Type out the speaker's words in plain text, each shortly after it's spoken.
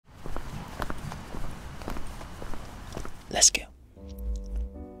Let's go.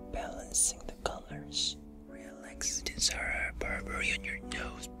 Balancing the colors. Relax. You deserve Burberry on your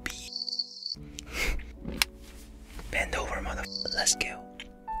nose, B. Bend over, motherfucker. Let's go.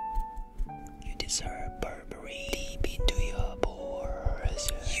 You deserve Burberry deep into your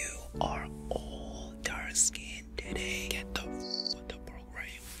pores. You are all dark skinned today. Get the f with the program.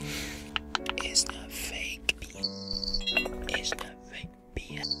 It's not fake, B. It's not fake,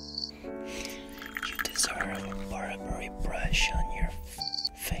 B. You deserve a Burberry brush on your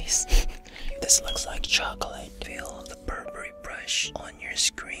face. This looks like chocolate. Feel the Burberry brush on your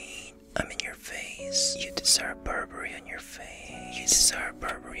screen. I'm in your face. You deserve Burberry on your face. You deserve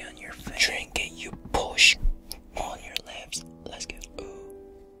Burberry on your face. Drink it, you push on your lips. Let's go.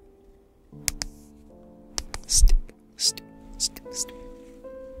 Ooh. Step, step, step, step.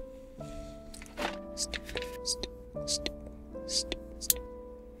 Step, step, step, step, step.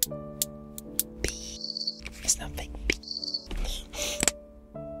 B. It's not fake B.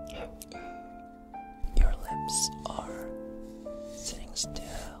 Your lips are sitting still.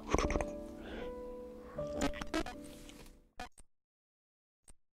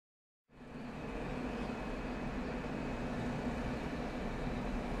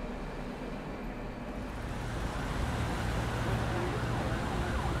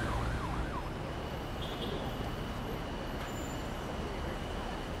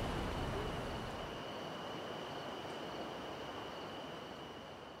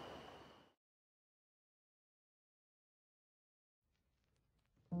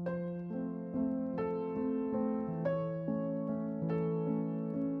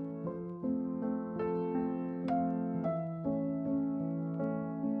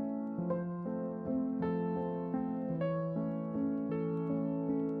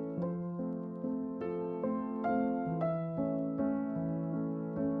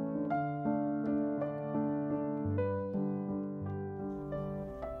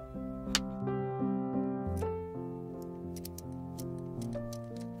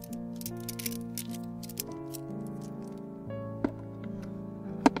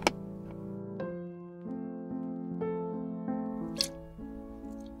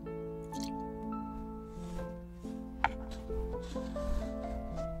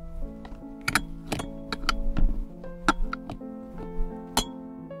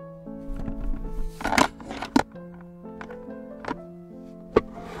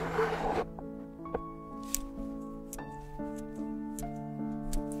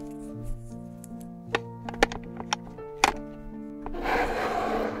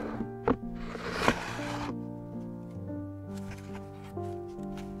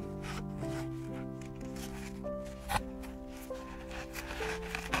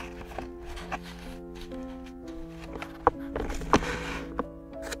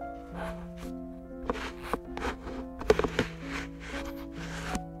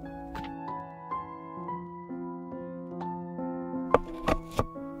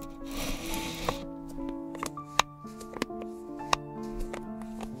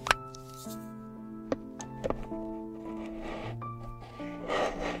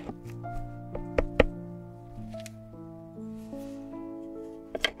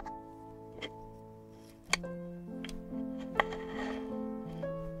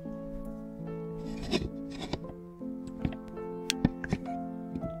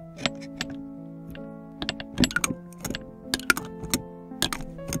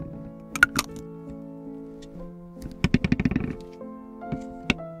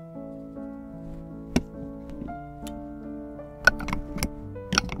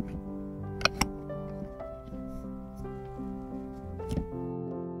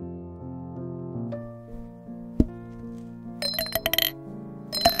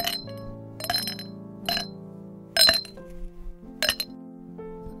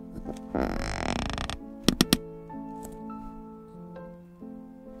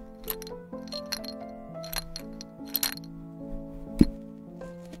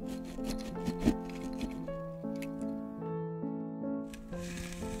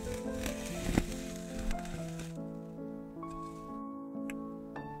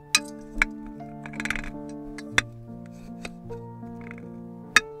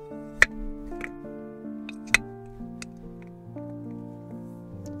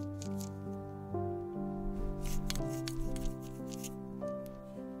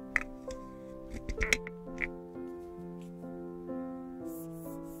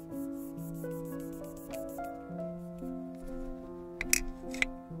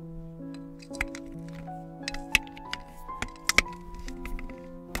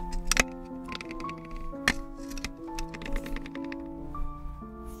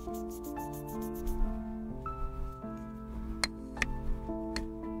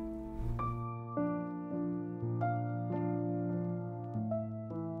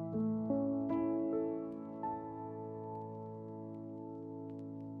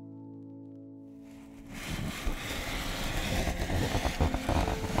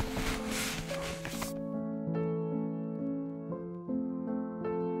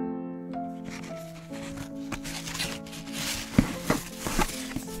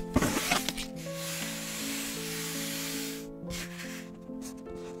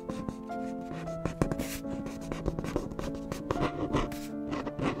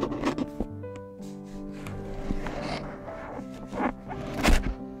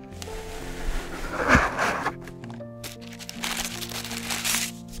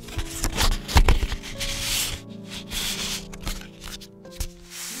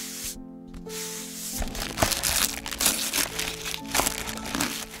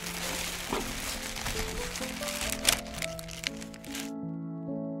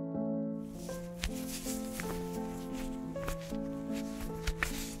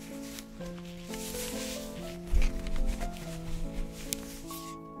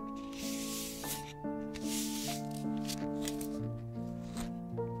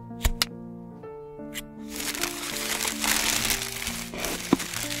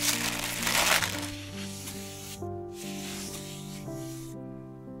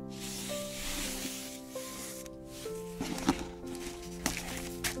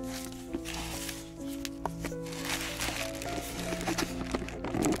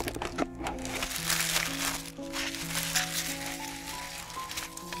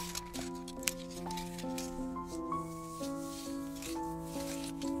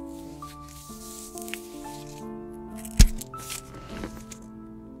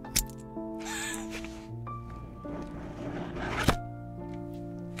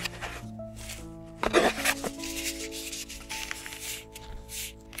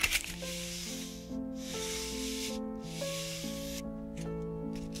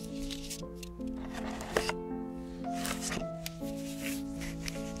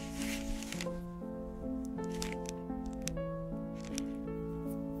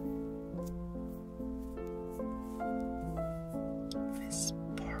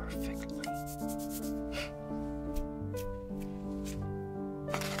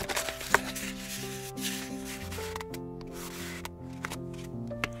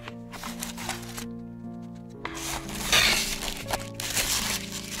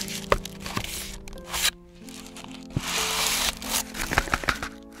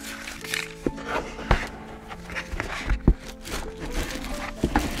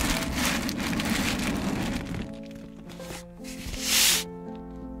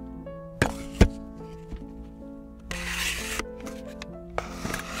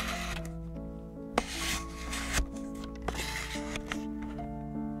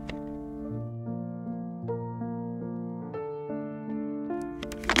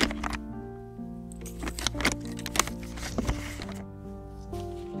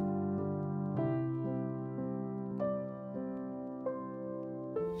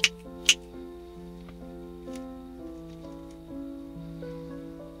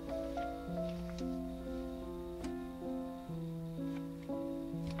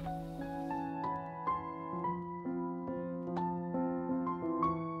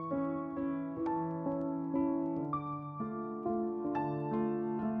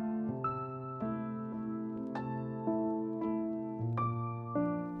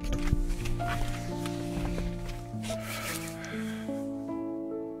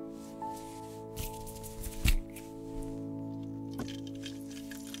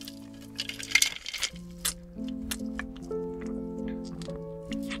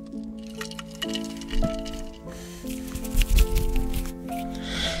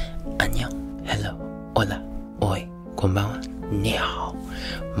 hola, oi, konbanwa, ni hao,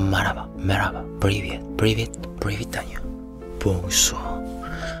 marhaba, merhaba, привет, привет, привет, 아니야. Bonsoir,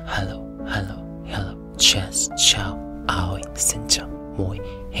 hello, hello, hello, chess, ciao, ahoj, xin chào, moi,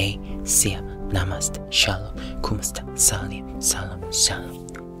 hey, sia, namaste, shalom, kumasta, salim, salam, shalom,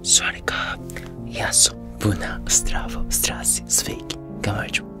 swadika, yaso, buna, stravo, strasi, sveiki,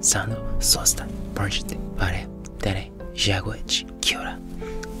 gamarju, sano, sosta, barjite, vare, tere, jaguech, kiora.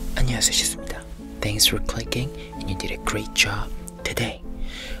 안녕하세요, 셨습니다. Thanks for clicking and you did a great job today.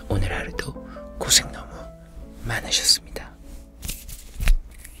 오늘 하루도 고생 너무 많으셨습니다.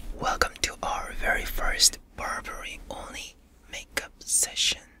 Welcome to our very first Burberry only makeup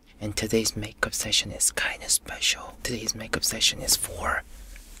session. And today's makeup session is kind of special. Today's makeup session is for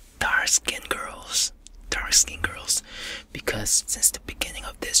dark-skinned girls. Dark-skinned girls. Because since the beginning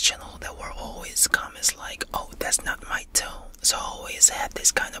of this channel, there were always comments like, oh, that's not my tone. So I always had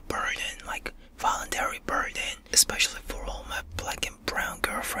this kind of burden, like voluntary burden, especially for all my black and brown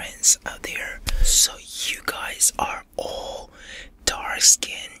girlfriends out there. So you guys are all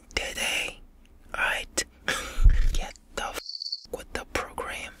dark-skinned today, right? Get the f with the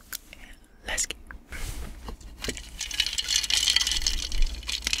program. Let's get.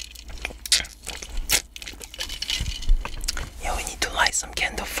 Yeah, we need to light some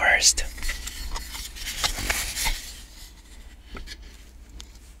candle first.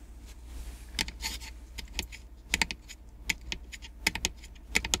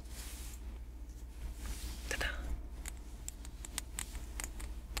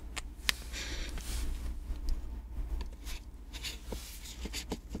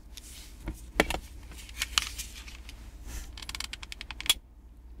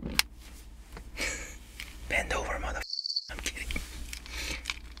 Bend over, mother. I'm kidding.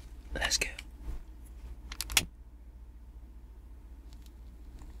 Let's go.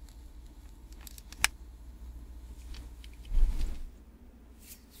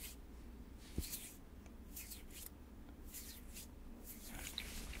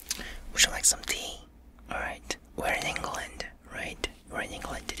 Would you like some tea? Alright. We're in England, right? We're in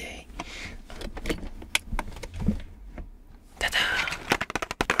England today. Ta-da!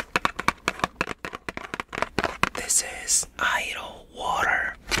 This is idol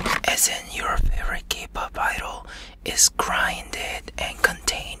water, as in your favorite K-pop idol is grinded and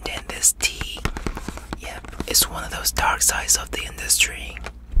contained in this tea. Yep, it's one of those dark sides of the industry.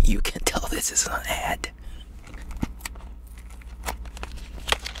 You can tell this is an ad.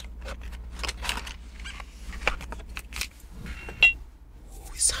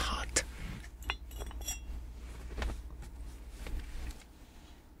 Ooh, it's hot.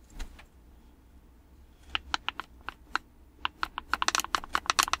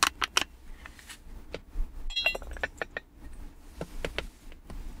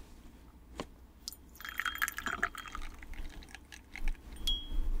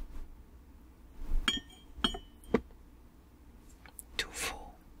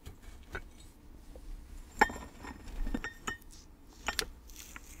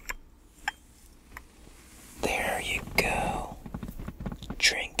 There you go.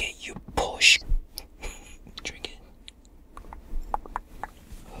 Drink it, you push. Drink it.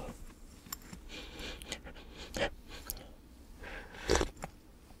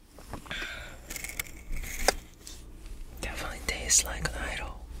 Definitely tastes like an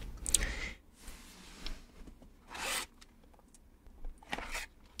idol.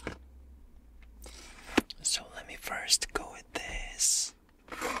 So let me first go with this.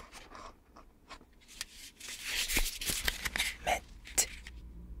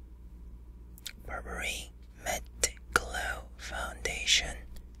 Burberry Matte Glow Foundation,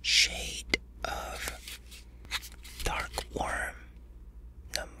 shade of Dark Warm,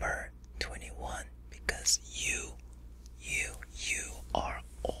 number 21. Because you are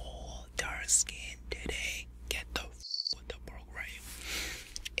all dark skinned today. Get the f with the program.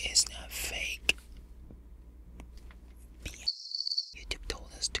 It's not fake. YouTube told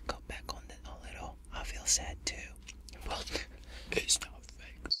us to cut back on that a little. I feel sad too. Well, it's not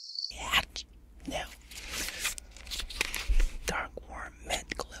fake. Yeah. Now, Dark Warm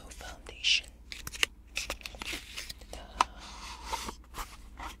Matte Glow Foundation.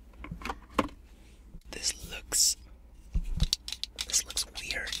 This looks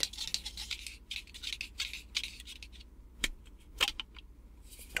weird.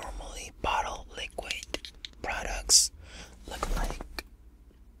 Normally, bottle liquid products look like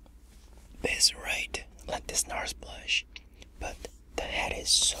this, right? Like this NARS blush, but the head is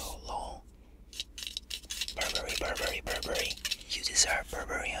so long. Burberry, Burberry, Burberry. You deserve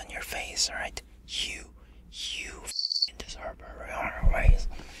Burberry on your face, alright? You deserve Burberry on your face.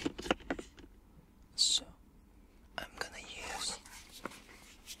 So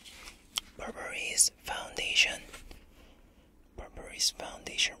foundation. Burberry's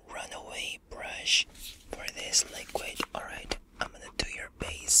foundation runaway brush for this liquid. Alright, I'm gonna do your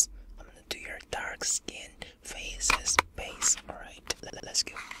base. I'm gonna do your dark skin faces base. Alright, let's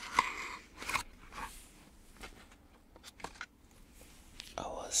go. I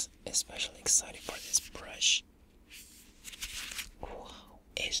was especially excited for this brush. Wow,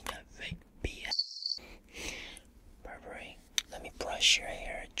 it's not fake BS. Burberry, let me brush your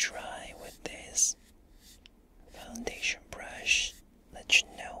hair dry with this foundation brush. Let you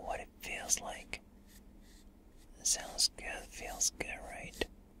know what it feels like. It sounds good, feels good, right?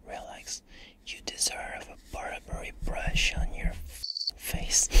 Relax. You deserve a Burberry brush on your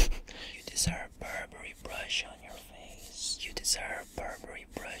face. You deserve Burberry brush on your face. You deserve Burberry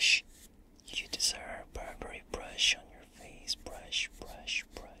brush. You deserve Burberry brush on your face. Brush, brush,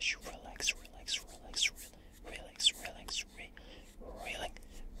 brush. Relax, relax, relax, relax, relax, relax,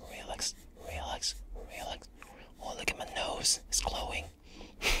 relax, relax, relax. Oh, look at my nose. It's glowing.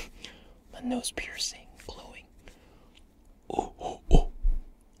 My nose piercing, glowing. Oh, oh, oh.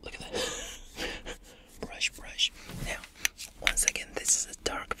 Look at that. Brush, brush. Now, once again, this is a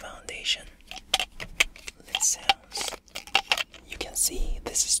dark foundation. It sounds. You can see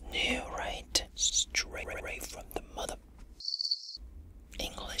this is new, right? Straight from the mother.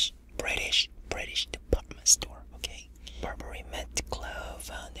 English, British department store, okay? Burberry Matte Glow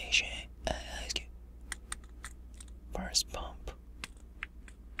Foundation. Let's go. First pump.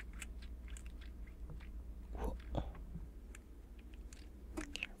 Whoa.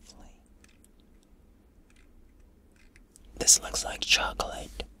 Carefully. This looks like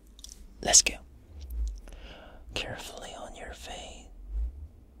chocolate. Let's go. Carefully on your face.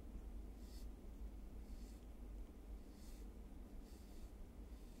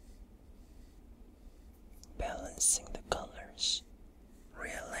 Balancing the colors.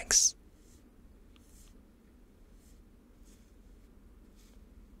 Relax.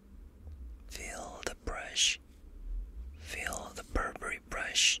 Feel the brush. Feel the Burberry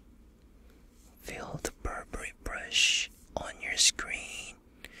brush. Feel the Burberry brush on your screen.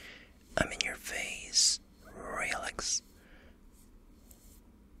 I'm in your face. Relax.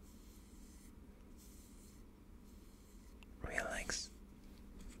 Relax.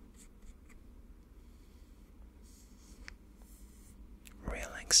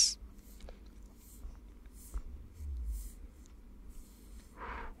 Relax.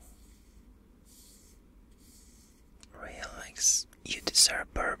 Relax. You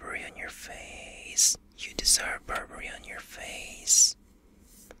deserve Burberry on your face. You deserve Burberry on your face.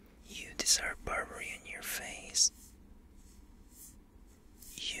 You deserve Burberry on your face.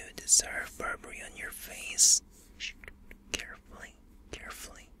 You deserve Burberry on your face. Carefully,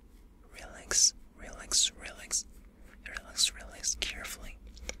 carefully. Relax, relax, relax. Relax, relax, carefully.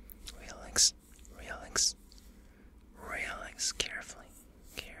 Relax, relax. Relax, carefully,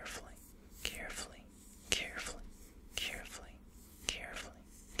 carefully, carefully, carefully, carefully, carefully,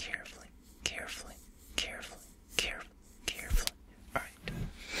 carefully, carefully, carefully, carefully. All right.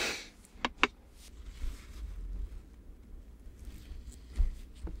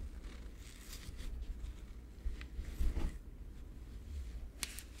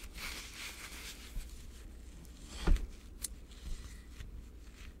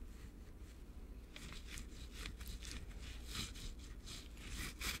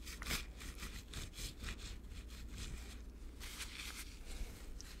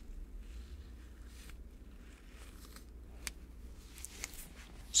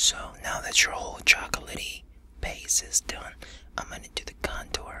 So now that your whole chocolatey base is done, I'm gonna do the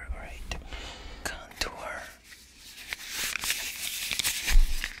contour, alright? Contour.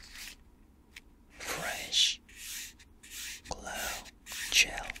 Fresh Glow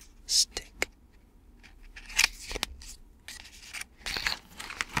Gel Stick.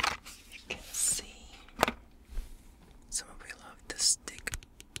 You can see some of you love the stick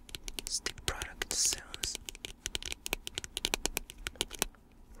product sounds.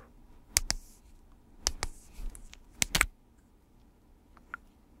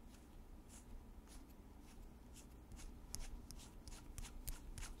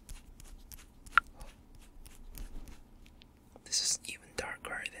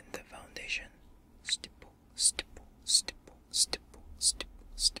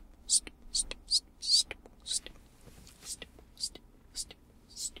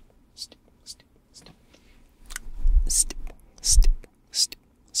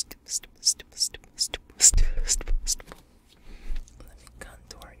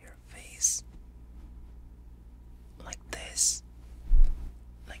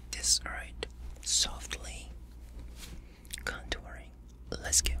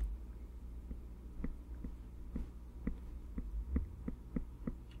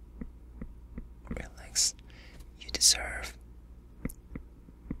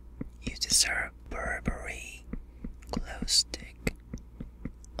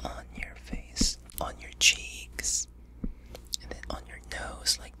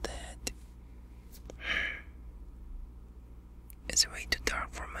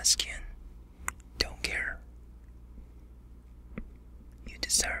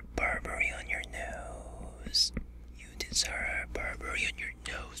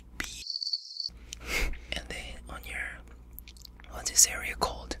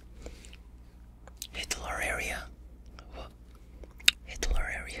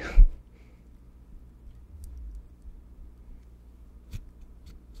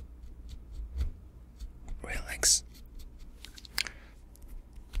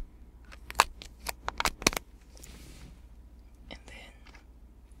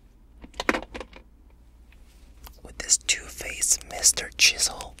 Mr.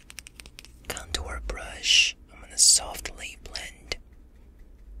 Chisel contour brush. I'm gonna softly blend.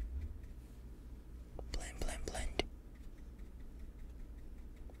 Blend.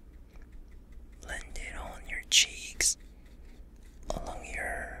 Blend it on your cheeks, along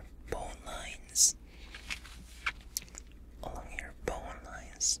your bone lines.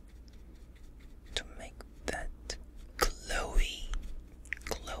 To make that glowy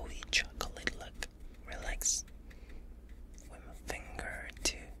chocolate look. Relax. With my finger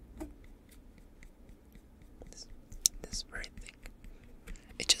to this very thick.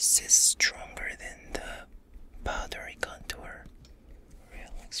 It just is stronger than the powdery contour.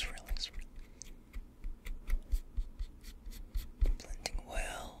 Relax. Blending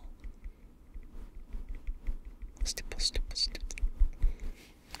well. Stipple.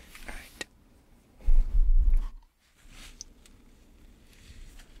 Alright.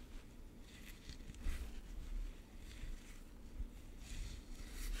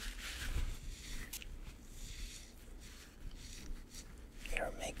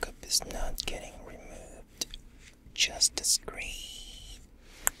 Your makeup is not getting removed. Just the screen.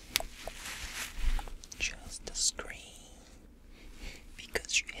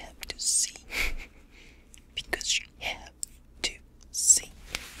 Because you have to see.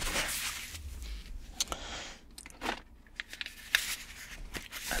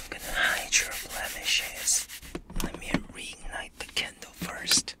 I'm gonna hide your blemishes. Let me reignite the candle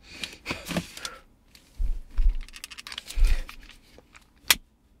first.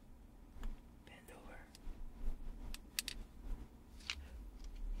 Bend over.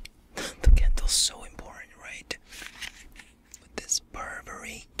 The candle's so important, right? With this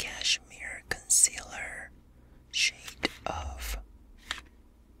Burberry Cashmere Concealer shade of.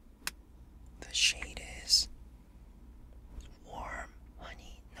 The shade is Warm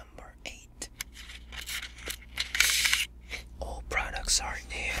Honey number 8. All products are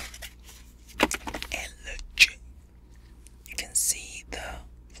new and legit. You can see the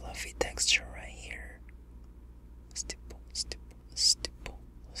fluffy texture right here. Stipple.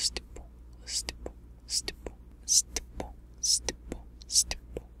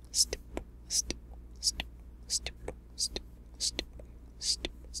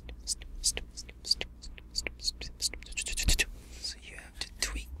 So you have to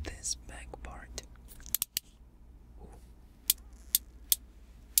tweak this back part.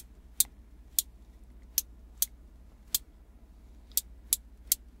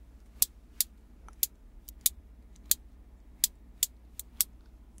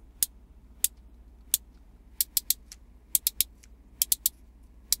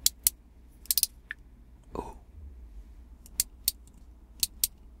 Ooh.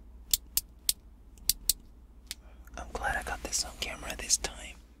 I'm glad I got this on camera this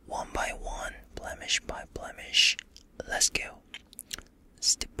time. One by one, blemish by blemish. Let's go.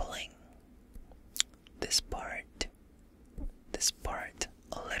 Stippling. This part,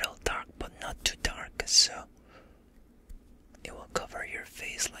 a little dark but not too dark, so it will cover your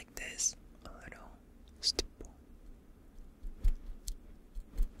face like this. A little stipple.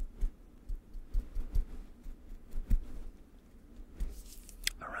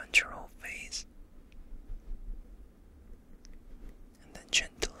 Around your whole face. And then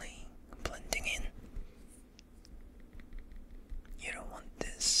gently blending in. You don't want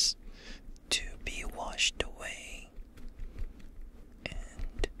this to be washed away.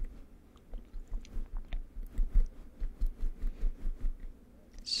 And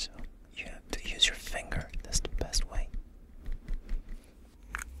so you have to use your finger. That's the best way.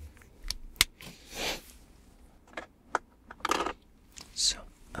 So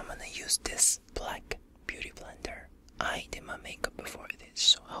I'm gonna use this black beauty blender. I did my makeup before this,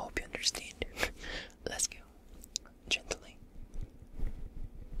 so I hope you understand. Let's go. Gently.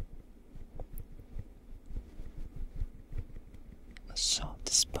 A soft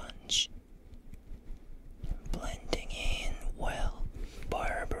sponge. Blending in well.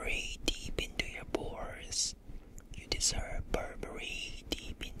 Burberry deep into your pores. You deserve Burberry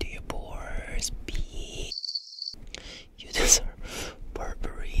deep into your pores. You deserve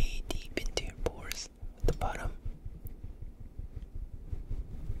Burberry deep into your pores. At the bottom.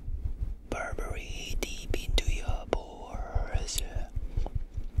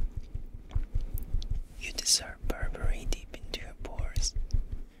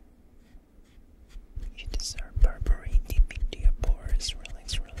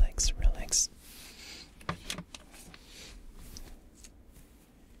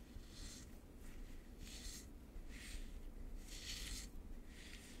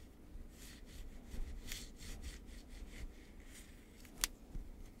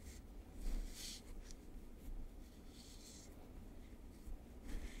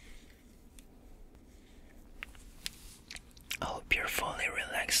 really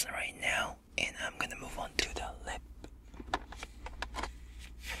relaxed right now, and I'm gonna move on to the lip.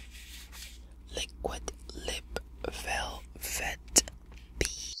 Liquid lip velvet B.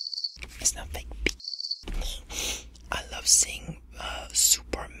 It's not fake B. I love seeing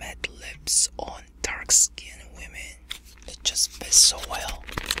super matte lips on dark skinned women. It just fits so well.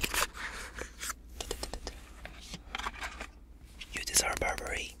 You deserve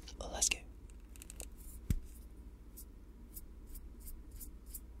Burberry. Let's go.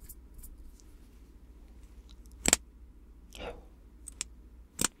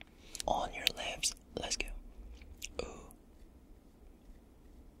 On your lips. Let's go. Ooh.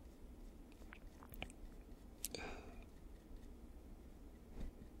 Ooh.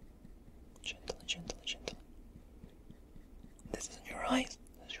 Gently, gently, gently. This isn't your eyes.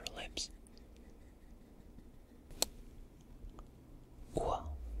 This is your lips. Wow.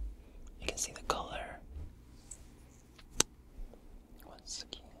 You can see the color. Once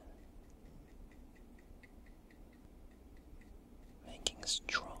again. Making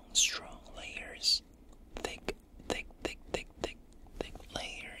strong layers. Thick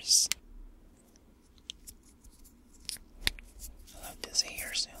layers. I love this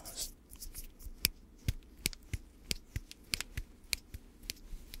hair sounds.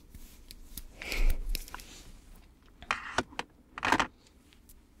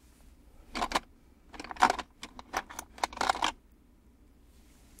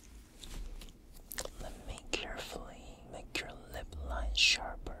 Let me carefully make your lip line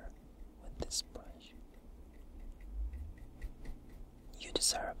sharper with this brush. You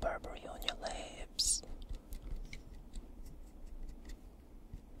deserve Burberry on your lips.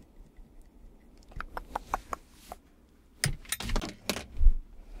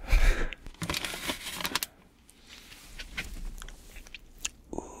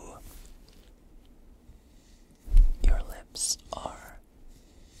 Ooh. Your lips are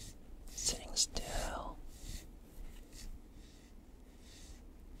sitting still.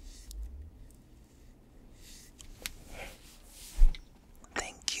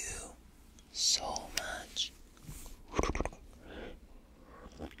 Thank you so much.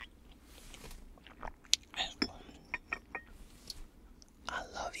 I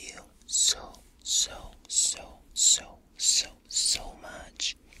love you so